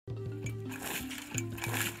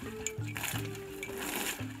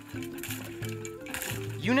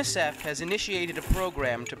UNICEF has initiated a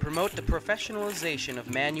program to promote the professionalization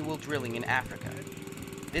of manual drilling in Africa.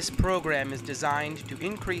 This program is designed to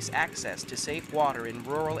increase access to safe water in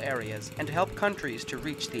rural areas and to help countries to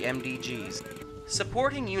reach the MDGs.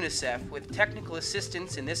 Supporting UNICEF with technical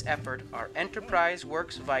assistance in this effort are Enterprise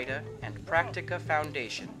Works Vita and Practica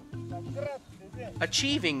Foundation.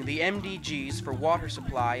 Achieving the MDGs for water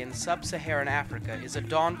supply in sub-Saharan Africa is a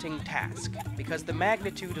daunting task because the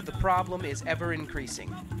magnitude of the problem is ever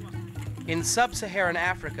increasing. In sub-Saharan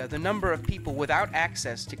Africa, the number of people without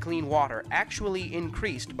access to clean water actually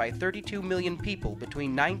increased by 32 million people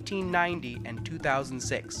between 1990 and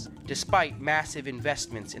 2006, despite massive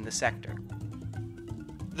investments in the sector.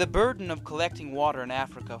 The burden of collecting water in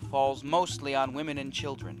Africa falls mostly on women and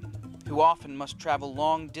children, who often must travel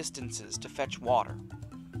long distances to fetch water.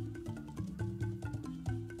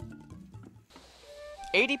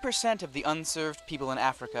 80% of the unserved people in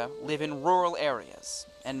Africa live in rural areas,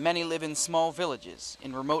 and many live in small villages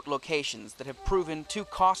in remote locations that have proven too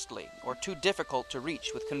costly or too difficult to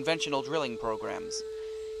reach with conventional drilling programs.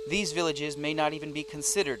 These villages may not even be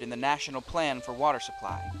considered in the national plan for water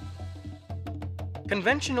supply.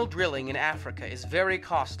 Conventional drilling in Africa is very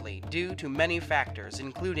costly due to many factors,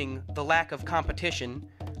 including the lack of competition,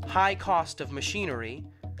 high cost of machinery,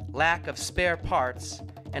 lack of spare parts,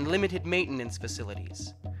 and limited maintenance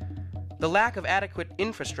facilities. The lack of adequate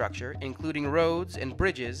infrastructure, including roads and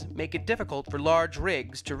bridges, make it difficult for large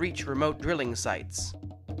rigs to reach remote drilling sites.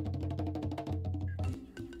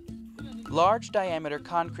 Large diameter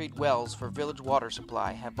concrete wells for village water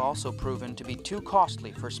supply have also proven to be too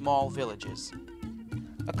costly for small villages.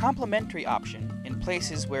 A complementary option, in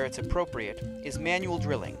places where it's appropriate, is manual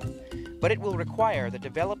drilling, but it will require the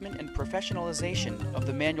development and professionalization of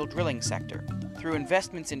the manual drilling sector through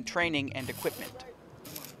investments in training and equipment.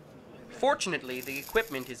 Fortunately, the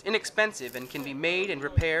equipment is inexpensive and can be made and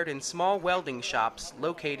repaired in small welding shops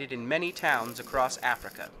located in many towns across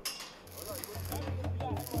Africa.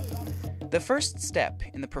 The first step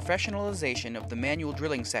in the professionalization of the manual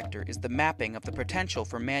drilling sector is the mapping of the potential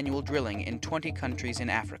for manual drilling in 20 countries in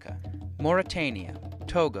Africa: Mauritania,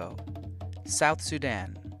 Togo, South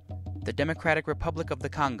Sudan, the Democratic Republic of the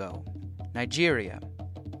Congo, Nigeria,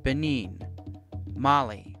 Benin,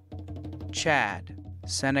 Mali, Chad,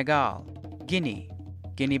 Senegal, Guinea,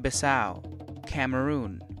 Guinea-Bissau,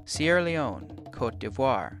 Cameroon, Sierra Leone, Côte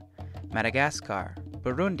d'Ivoire, Madagascar,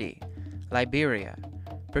 Burundi, Liberia,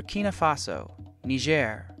 Burkina Faso,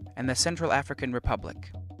 Niger, and the Central African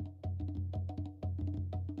Republic.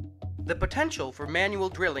 The potential for manual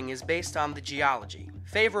drilling is based on the geology.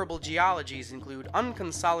 Favorable geologies include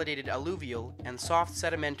unconsolidated alluvial and soft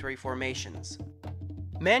sedimentary formations.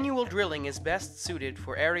 Manual drilling is best suited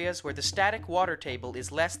for areas where the static water table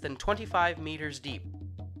is less than 25 meters deep.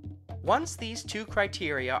 Once these two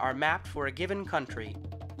criteria are mapped for a given country,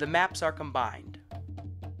 the maps are combined.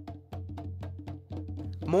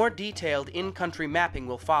 More detailed in-country mapping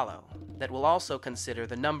will follow that will also consider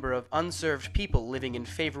the number of unserved people living in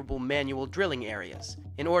favorable manual drilling areas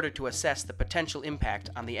in order to assess the potential impact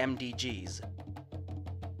on the MDGs.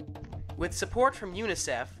 With support from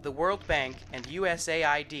UNICEF, the World Bank, and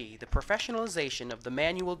USAID, the professionalization of the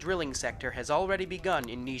manual drilling sector has already begun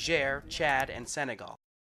in Niger, Chad, and Senegal.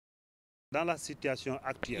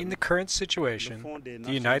 In the current situation,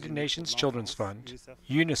 the United Nations Children's Fund,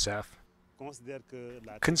 UNICEF,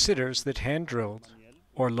 considers that hand-drilled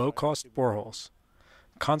or low-cost boreholes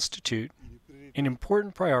constitute an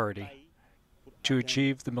important priority to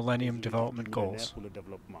achieve the Millennium Development Goals.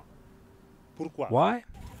 Why?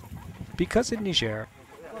 Because in Niger,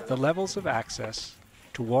 the levels of access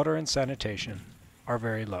to water and sanitation are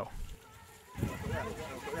very low.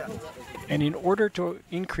 And in order to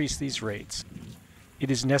increase these rates, it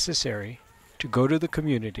is necessary to go to the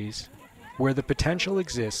communities where the potential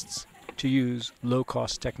exists to use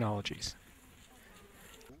low-cost technologies.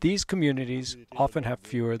 These communities often have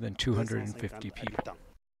fewer than 250 people.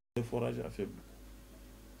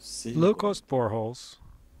 Low-cost boreholes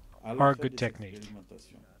are a good technique,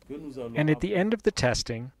 and at the end of the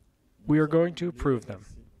testing, we are going to approve them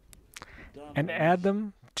and add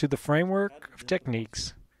them to the framework of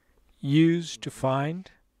techniques used to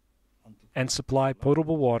find and supply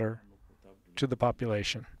potable water to the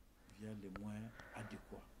population.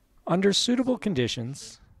 Under suitable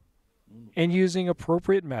conditions and using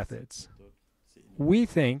appropriate methods, we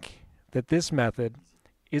think that this method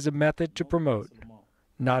is a method to promote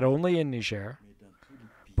not only in Niger,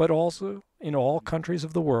 but also in all countries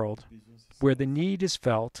of the world where the need is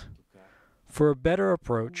felt for a better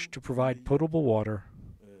approach to provide potable water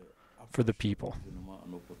for the people.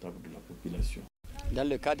 Dans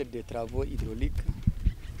le cadre des travaux hydrauliques,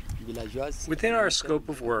 Within our scope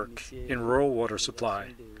of work in rural water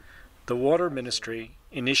supply, the Water Ministry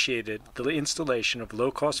initiated the installation of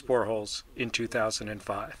low-cost boreholes in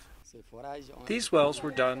 2005. These wells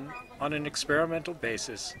were done on an experimental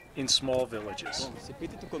basis in small villages.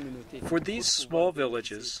 For these small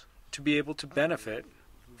villages to be able to benefit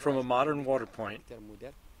from a modern water point,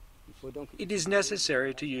 it is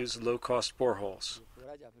necessary to use low-cost boreholes,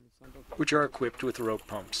 which are equipped with rope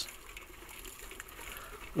pumps.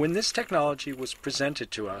 When this technology was presented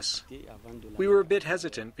to us, we were a bit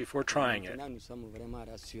hesitant before trying it.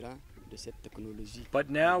 But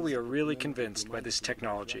now we are really convinced by this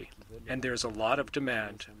technology, and there's a lot of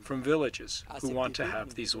demand from villages who want to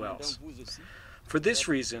have these wells. For this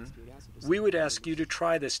reason, we would ask you to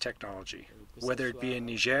try this technology, whether it be in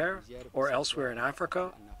Niger or elsewhere in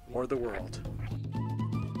Africa or the world.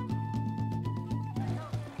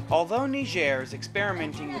 Although Niger is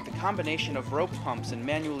experimenting with the combination of rope pumps and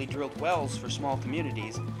manually drilled wells for small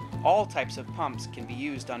communities, all types of pumps can be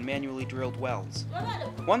used on manually drilled wells.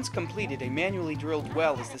 Once completed, a manually drilled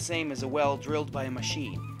well is the same as a well drilled by a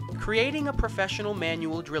machine. Creating a professional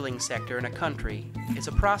manual drilling sector in a country is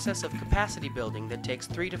a process of capacity building that takes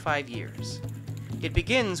 3 to 5 years. It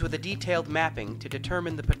begins with a detailed mapping to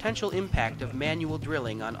determine the potential impact of manual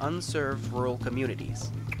drilling on unserved rural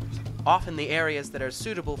communities. Often the areas that are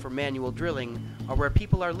suitable for manual drilling are where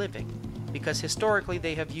people are living, because historically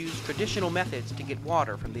they have used traditional methods to get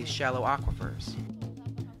water from these shallow aquifers.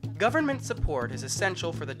 Government support is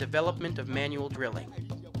essential for the development of manual drilling.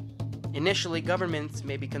 Initially, governments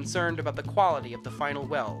may be concerned about the quality of the final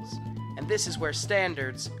wells, and this is where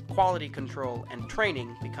standards, quality control, and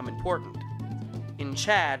training become important. In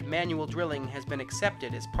Chad, manual drilling has been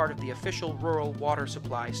accepted as part of the official rural water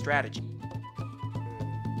supply strategy.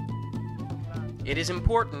 It is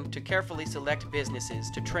important to carefully select businesses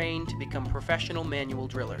to train to become professional manual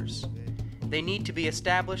drillers. They need to be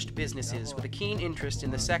established businesses with a keen interest in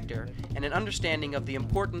the sector and an understanding of the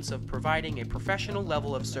importance of providing a professional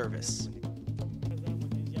level of service.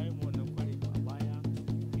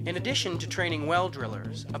 In addition to training well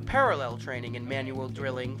drillers, a parallel training in manual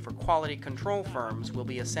drilling for quality control firms will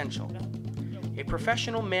be essential. A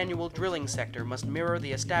professional manual drilling sector must mirror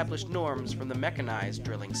the established norms from the mechanized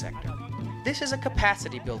drilling sector. This is a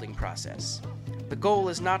capacity building process. The goal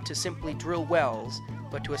is not to simply drill wells,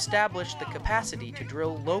 but to establish the capacity to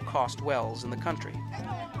drill low-cost wells in the country.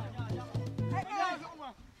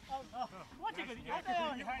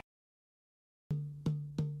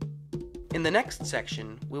 In the next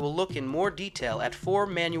section, we will look in more detail at 4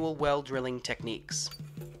 manual well drilling techniques.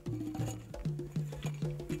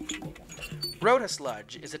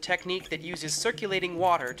 Rotosludge is a technique that uses circulating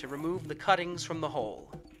water to remove the cuttings from the hole.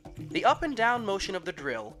 The up and down motion of the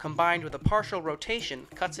drill, combined with a partial rotation,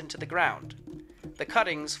 cuts into the ground. The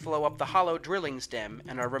cuttings flow up the hollow drilling stem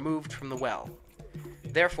and are removed from the well.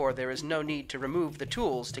 Therefore, there is no need to remove the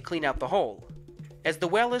tools to clean out the hole. As the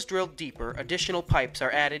well is drilled deeper, additional pipes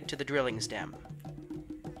are added to the drilling stem.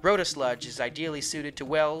 Rotosludge is ideally suited to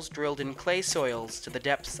wells drilled in clay soils to the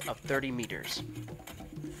depths of 30 meters.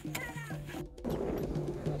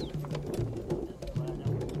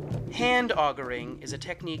 Hand augering is a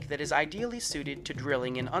technique that is ideally suited to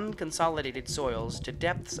drilling in unconsolidated soils to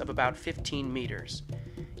depths of about 15 meters.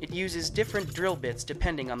 It uses different drill bits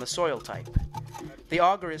depending on the soil type. The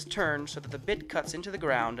auger is turned so that the bit cuts into the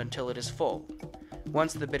ground until it is full.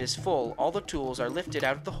 Once the bit is full, all the tools are lifted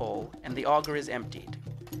out of the hole and the auger is emptied.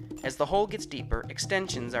 As the hole gets deeper,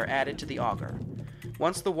 extensions are added to the auger.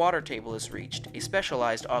 Once the water table is reached, a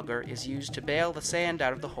specialized auger is used to bale the sand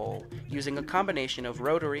out of the hole using a combination of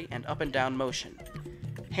rotary and up and down motion.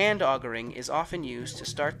 Hand augering is often used to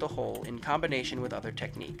start the hole in combination with other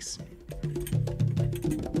techniques.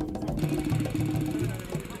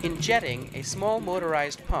 In jetting, a small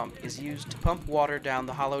motorized pump is used to pump water down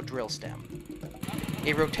the hollow drill stem.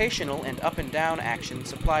 A rotational and up and down action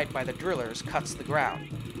supplied by the drillers cuts the ground.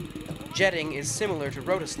 Jetting is similar to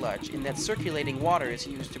rotosludge in that circulating water is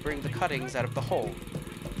used to bring the cuttings out of the hole.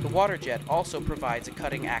 The water jet also provides a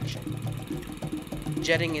cutting action.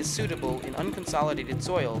 Jetting is suitable in unconsolidated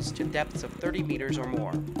soils to depths of 30 meters or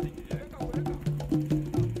more.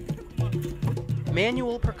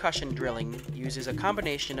 Manual percussion drilling uses a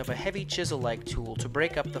combination of a heavy chisel-like tool to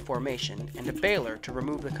break up the formation and a baler to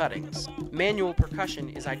remove the cuttings. Manual percussion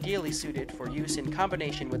is ideally suited for use in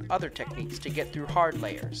combination with other techniques to get through hard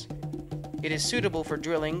layers. It is suitable for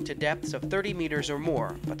drilling to depths of 30 meters or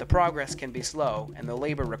more, but the progress can be slow and the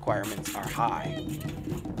labor requirements are high.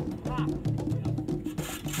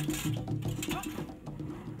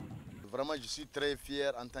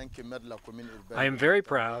 I am very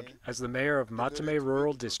proud, as the mayor of Matame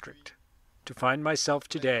Rural District, to find myself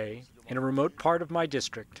today in a remote part of my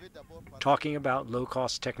district talking about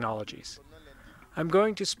low-cost technologies. I'm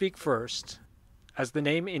going to speak first, as the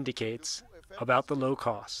name indicates, about the low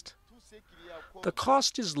cost. The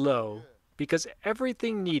cost is low because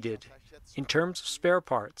everything needed in terms of spare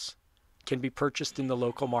parts can be purchased in the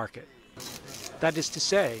local market. That is to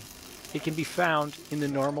say, it can be found in the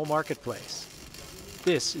normal marketplace.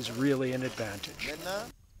 This is really an advantage.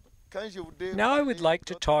 Now I would like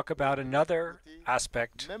to talk about another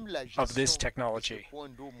aspect of this technology.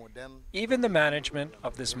 Even the management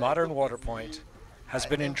of this modern water point has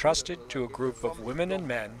been entrusted to a group of women and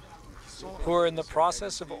men who are in the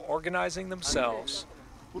process of organizing themselves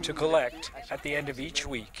to collect, at the end of each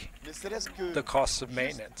week, the costs of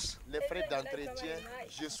maintenance.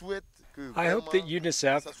 I hope that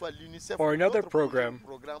UNICEF or another program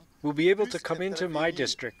will be able to come into my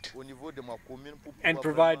district and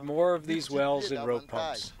provide more of these wells and rope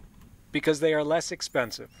pumps, because they are less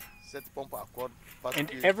expensive.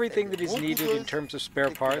 And everything that is needed in terms of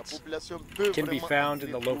spare parts can be found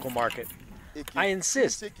in the local market. I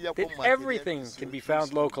insist that everything can be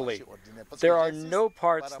found locally. There are no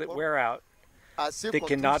parts that wear out that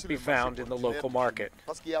cannot be found in the local market.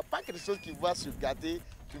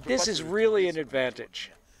 This is really an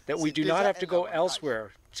advantage, that we do not have to go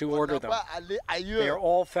elsewhere to order them. They are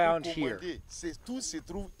all found here.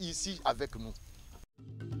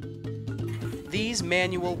 These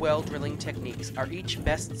manual well drilling techniques are each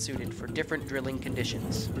best suited for different drilling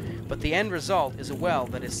conditions, but the end result is a well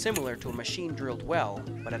that is similar to a machine-drilled well,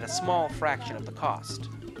 but at a small fraction of the cost.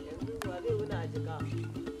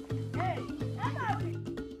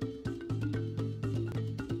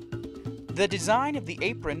 The design of the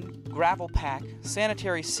apron, gravel pack,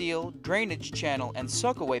 sanitary seal, drainage channel, and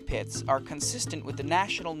soakaway pits are consistent with the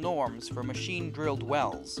national norms for machine-drilled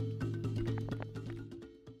wells.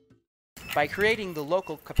 By creating the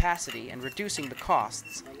local capacity and reducing the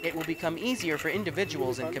costs, it will become easier for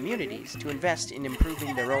individuals and communities to invest in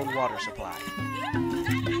improving their own water supply.